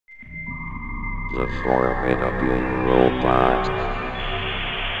The formidable robot.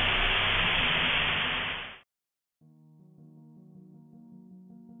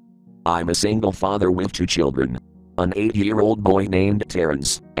 I'm a single father with 2 children. An 8-year-old boy named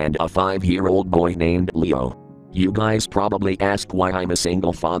Terrence, and a 5-year-old boy named Leo. You guys probably ask why I'm a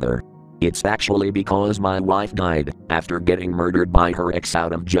single father. It's actually because my wife died after getting murdered by her ex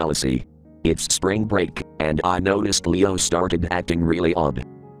out of jealousy. It's spring break, and I noticed Leo started acting really odd.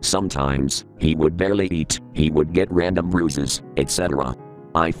 Sometimes, he would barely eat, he would get random bruises, etc.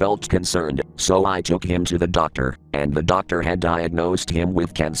 I felt concerned, so I took him to the doctor, and the doctor had diagnosed him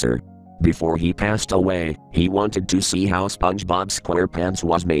with cancer. Before he passed away, he wanted to see how SpongeBob SquarePants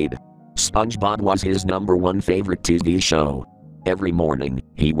was made. SpongeBob was his #1 favorite TV show. Every morning,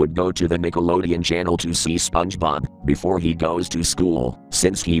 he would go to the Nickelodeon channel to see SpongeBob before he goes to school,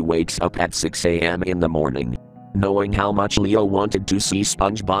 since he wakes up at 6 a.m. in the morning. Knowing how much Leo wanted to see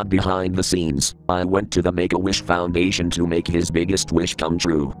SpongeBob behind the scenes, I went to the Make-A-Wish Foundation to make his biggest wish come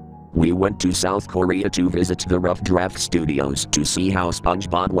true. We went to South Korea to visit the Rough Draft Studios to see how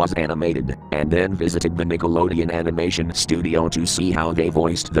SpongeBob was animated, and then visited the Nickelodeon Animation Studio to see how they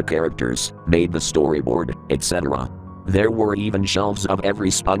voiced the characters, made the storyboard, etc. There were even shelves of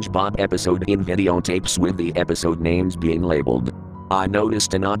every SpongeBob episode in videotapes with the episode names being labeled. I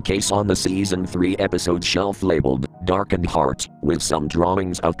noticed an odd case on the Season 3 episode shelf labeled Darkened Heart, with some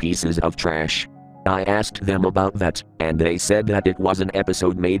drawings of pieces of trash. I asked them about that, and they said that it was an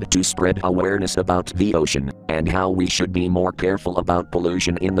episode made to spread awareness about the ocean, and how we should be more careful about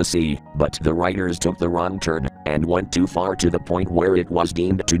pollution in the sea, but the writers took the wrong turn, and went too far to the point where it was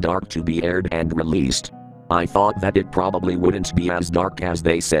deemed too dark to be aired and released. I thought that it probably wouldn't be as dark as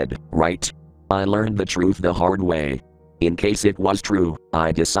they said, right? I learned the truth the hard way. In case it was true,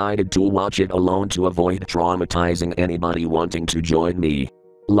 I decided to watch it alone to avoid traumatizing anybody wanting to join me.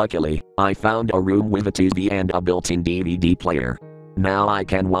 Luckily, I found a room with a TV and a built-in DVD player. Now I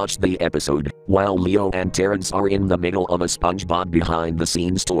can watch the episode, while Leo and Terrence are in the middle of a SpongeBob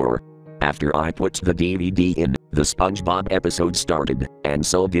behind-the-scenes tour. After I put the DVD in, the SpongeBob episode started, and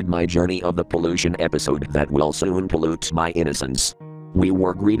so did my journey of the pollution episode that will soon pollute my innocence. We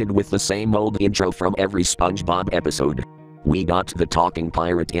were greeted with the same old intro from every SpongeBob episode. We got the talking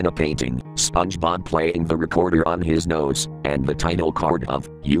pirate in a painting, SpongeBob playing the recorder on his nose, and the title card of,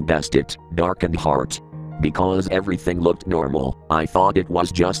 you guessed it, Darkened Heart. Because everything looked normal, I thought it was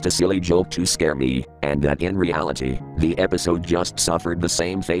just a silly joke to scare me, and that in reality, the episode just suffered the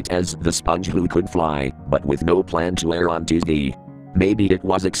same fate as The Sponge Who Could Fly, but with no plan to air on TV. Maybe it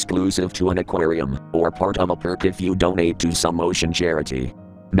was exclusive to an aquarium, or part of a perk if you donate to some ocean charity.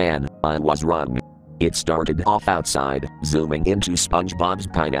 Man, I was wrong. It started off outside, zooming into SpongeBob's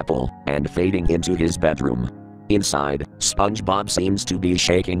pineapple, and fading into his bedroom. Inside, SpongeBob seems to be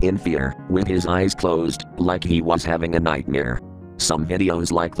shaking in fear, with his eyes closed, like he was having a nightmare. Some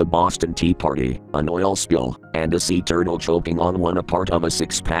videos like the Boston Tea Party, an oil spill, and a sea turtle choking on one part of a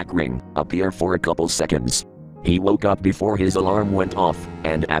 6-pack ring, appear for a couple seconds. He woke up before his alarm went off,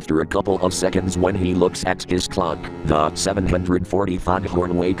 and after a couple of seconds when he looks at his clock, the 745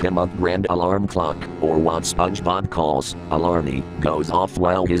 horn wake him up grand alarm clock, or what SpongeBob calls, alarmy, goes off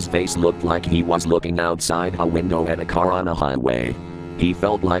while his face looked like he was looking outside a window at a car on a highway. He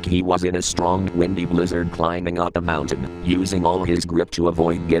felt like he was in a strong windy blizzard climbing up a mountain, using all his grip to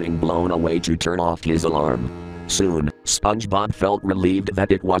avoid getting blown away to turn off his alarm. Soon, SpongeBob felt relieved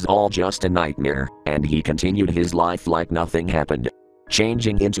that it was all just a nightmare, and he continued his life like nothing happened.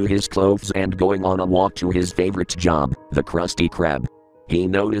 Changing into his clothes and going on a walk to his favorite job, the Krusty Krab. He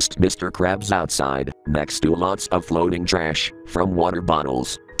noticed Mr. Krabs outside, next to lots of floating trash, from water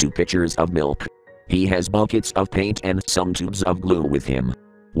bottles to pitchers of milk. He has buckets of paint and some tubes of glue with him.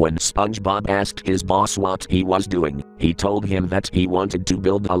 When SpongeBob asked his boss what he was doing, he told him that he wanted to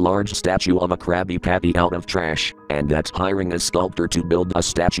build a large statue of a Krabby Patty out of trash, and that hiring a sculptor to build a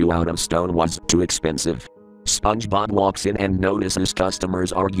statue out of stone was too expensive. SpongeBob walks in and notices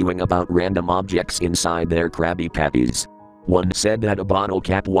customers arguing about random objects inside their Krabby Patties. One said that a bottle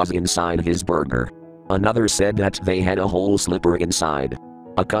cap was inside his burger. Another said that they had a whole slipper inside.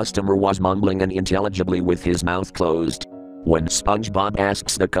 A customer was mumbling unintelligibly with his mouth closed. When SpongeBob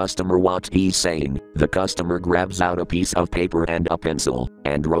asks the customer what he's saying, the customer grabs out a piece of paper and a pencil,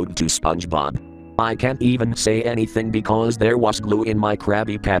 and wrote to SpongeBob, I can't even say anything because there was glue in my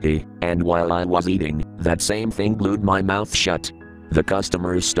Krabby Patty, and while I was eating, that same thing glued my mouth shut. The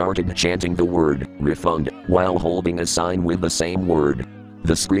customers started chanting the word, refund, while holding a sign with the same word.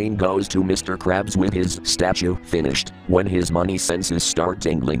 The screen goes to Mr. Krabs with his statue finished, when his money senses start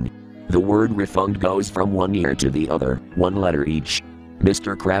tingling. The word refund goes from one ear to the other, one letter each.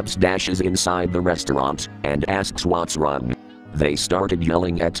 Mr. Krabs dashes inside the restaurant and asks what's wrong. They started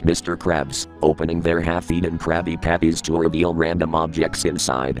yelling at Mr. Krabs, opening their half-eaten Krabby Patties to reveal random objects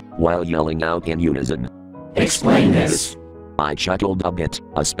inside, while yelling out in unison. Explain this. I chuckled a bit,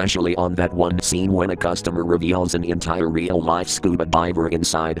 especially on that one scene when a customer reveals an entire real-life scuba diver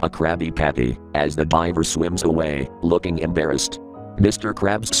inside a Krabby Patty, as the diver swims away, looking embarrassed. Mr.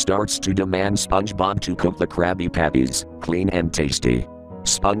 Krabs starts to demand SpongeBob to cook the Krabby Patties, clean and tasty.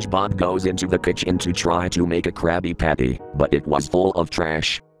 SpongeBob goes into the kitchen to try to make a Krabby Patty, but it was full of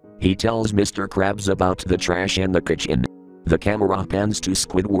trash. He tells Mr. Krabs about the trash in the kitchen. The camera pans to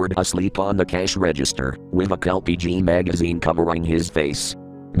Squidward asleep on the cash register, with a LPG magazine covering his face.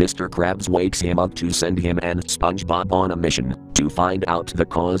 Mr. Krabs wakes him up to send him and SpongeBob on a mission, to find out the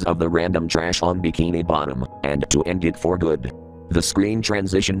cause of the random trash on Bikini Bottom, and to end it for good. The screen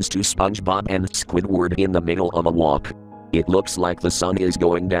transitions to SpongeBob and Squidward in the middle of a walk. It looks like the sun is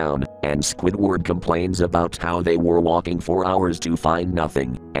going down, and Squidward complains about how they were walking for hours to find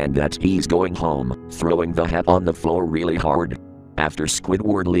nothing, and that he's going home, throwing the hat on the floor really hard. After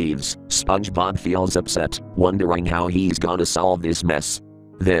Squidward leaves, SpongeBob feels upset, wondering how he's gonna solve this mess.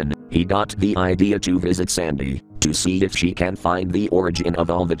 Then, he got the idea to visit Sandy, to see if she can find the origin of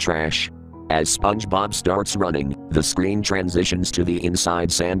all the trash. As SpongeBob starts running, the screen transitions to the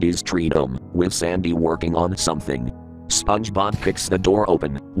inside Sandy's tree dome, with Sandy working on something. SpongeBob kicks the door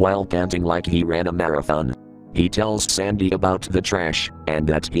open, while panting like he ran a marathon. He tells Sandy about the trash, and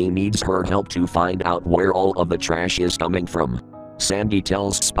that he needs her help to find out where all of the trash is coming from. Sandy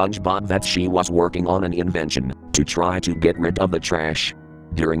tells SpongeBob that she was working on an invention, to try to get rid of the trash.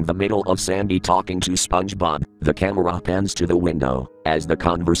 During the middle of Sandy talking to SpongeBob, the camera pans to the window, as the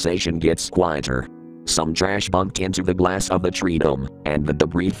conversation gets quieter. Some trash bumped into the glass of the tree dome, and the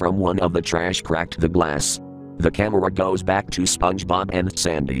debris from one of the trash cracked the glass. The camera goes back to SpongeBob and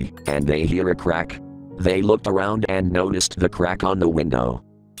Sandy, and they hear a crack. They looked around and noticed the crack on the window.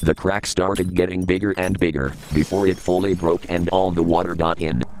 The crack started getting bigger and bigger, before it fully broke and all the water got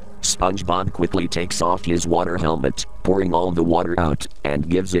in. SpongeBob quickly takes off his water helmet, pouring all the water out, and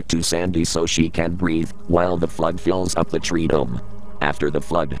gives it to Sandy so she can breathe, while the flood fills up the tree dome. After the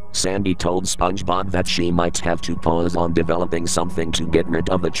flood, Sandy told SpongeBob that she might have to pause on developing something to get rid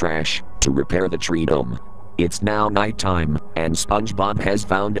of the trash, to repair the tree dome. It's now nighttime, and SpongeBob has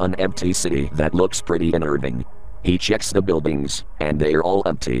found an empty city that looks pretty unnerving. He checks the buildings, and they're all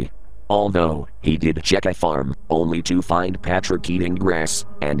empty. Although, he did check a farm, only to find Patrick eating grass,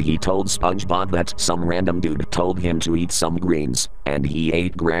 and he told SpongeBob that some random dude told him to eat some greens, and he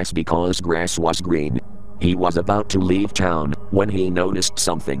ate grass because grass was green. He was about to leave town, when he noticed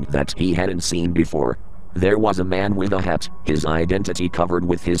something that he hadn't seen before. There was a man with a hat, his identity covered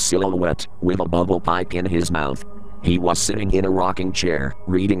with his silhouette, with a bubble pipe in his mouth. He was sitting in a rocking chair,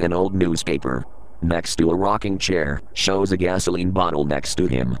 reading an old newspaper. Next to a rocking chair, shows a gasoline bottle next to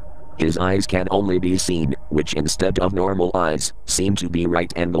him. His eyes can only be seen, which instead of normal eyes, seem to be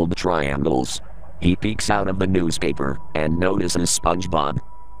right-angled triangles. He peeks out of the newspaper, and notices SpongeBob.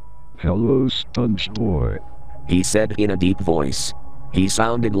 "Hello, SpongeBob," he said in a deep voice. He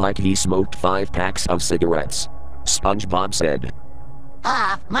sounded like he smoked 5 packs of cigarettes. SpongeBob said,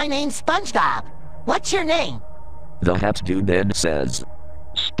 My name's SpongeBob. What's your name? The hat dude then says,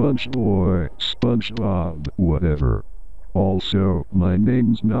 "SpongeBob, SpongeBob, whatever. Also, my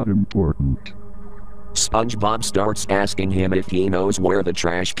name's not important." SpongeBob starts asking him if he knows where the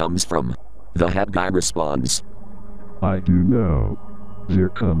trash comes from. The hat guy responds, "I do know. They're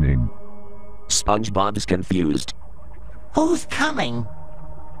coming." SpongeBob's confused. Who's coming?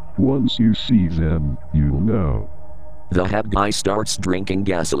 "Once you see them, you'll know." The hat guy starts drinking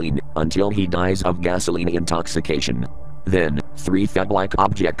gasoline, until he dies of gasoline intoxication. Then, 3 fed-like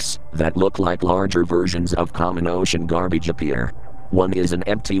objects, that look like larger versions of common ocean garbage appear. One is an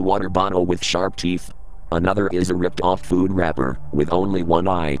empty water bottle with sharp teeth. Another is a ripped-off food wrapper, with only one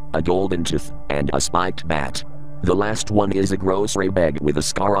eye, a golden tooth, and a spiked bat. The last one is a grocery bag with a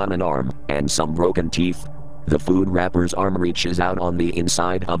scar on an arm, and some broken teeth. The food wrapper's arm reaches out on the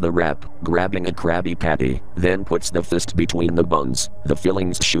inside of the wrap, grabbing a Krabby Patty, then puts the fist between the buns, the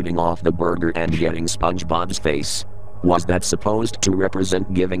fillings shooting off the burger and hitting SpongeBob's face. Was that supposed to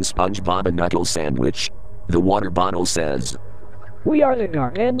represent giving SpongeBob a knuckle sandwich? The water bottle says, "We are the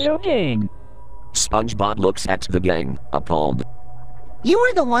Darkened gang." SpongeBob looks at the gang, appalled. You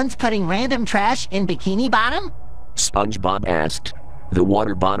were the ones putting random trash in Bikini Bottom? SpongeBob asked. The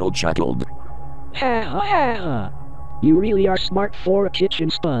water bottle chuckled. Ha ha ha! You really are smart for a kitchen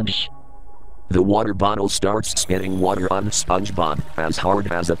sponge. The water bottle starts spitting water on SpongeBob as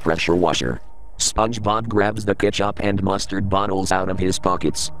hard as a pressure washer. SpongeBob grabs the ketchup and mustard bottles out of his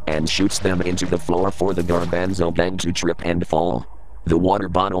pockets and shoots them into the floor for the Garbanzo gang to trip and fall. The water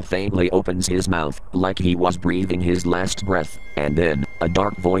bottle faintly opens his mouth, like he was breathing his last breath, and then, a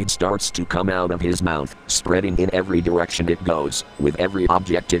dark void starts to come out of his mouth, spreading in every direction it goes, with every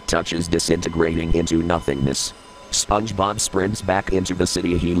object it touches disintegrating into nothingness. SpongeBob sprints back into the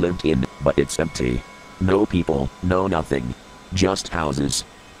city he lived in, but it's empty. No people, no nothing. Just houses.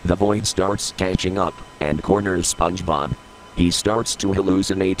 The void starts catching up, and corners SpongeBob. He starts to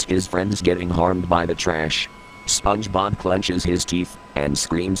hallucinate his friends getting harmed by the trash. SpongeBob clenches his teeth and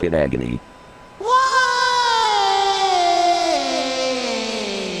screams in agony.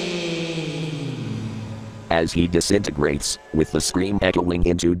 As he disintegrates, with the scream echoing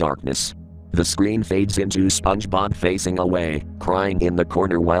into darkness. The screen fades into SpongeBob facing away, crying in the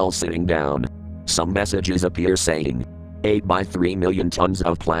corner while sitting down. Some messages appear saying, 8 by 3 million tons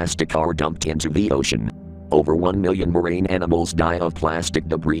of plastic are dumped into the ocean. Over 1 million marine animals die of plastic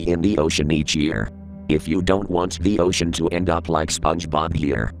debris in the ocean each year. If you don't want the ocean to end up like SpongeBob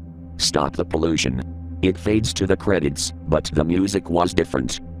here, stop the pollution. It fades to the credits, but the music was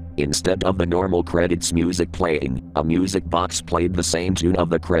different. Instead of the normal credits music playing, a music box played the same tune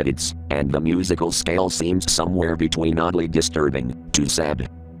of the credits, and the musical scale seemed somewhere between oddly disturbing to sad.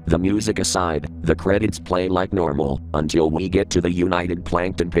 The music aside, the credits play like normal, until we get to the United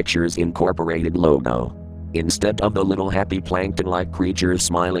Plankton Pictures Incorporated logo. Instead of the little happy plankton-like creatures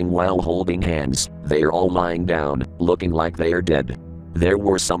smiling while holding hands, they're all lying down, looking like they're dead. There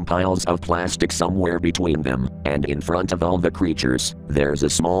were some piles of plastic somewhere between them, and in front of all the creatures, there's a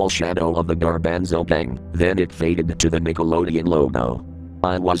small shadow of the Garbanzo gang. Then it faded to the Nickelodeon logo.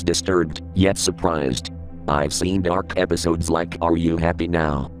 I was disturbed, yet surprised. I've seen dark episodes like Are You Happy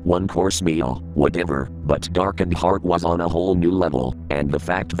Now, One Course Meal, whatever, but Darkened Heart was on a whole new level, and the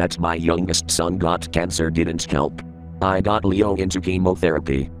fact that my youngest son got cancer didn't help. I got Leo into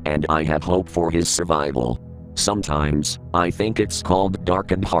chemotherapy, and I have hope for his survival. Sometimes, I think it's called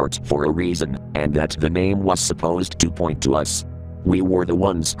Darkened Heart for a reason, and that the name was supposed to point to us. We were the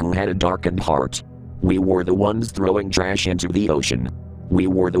ones who had a darkened heart. We were the ones throwing trash into the ocean. We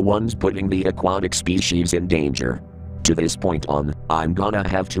were the ones putting the aquatic species in danger. To this point on, I'm gonna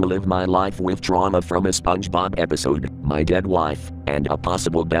have to live my life with trauma from a SpongeBob episode, my dead wife, and a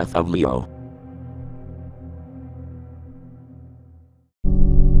possible death of Leo.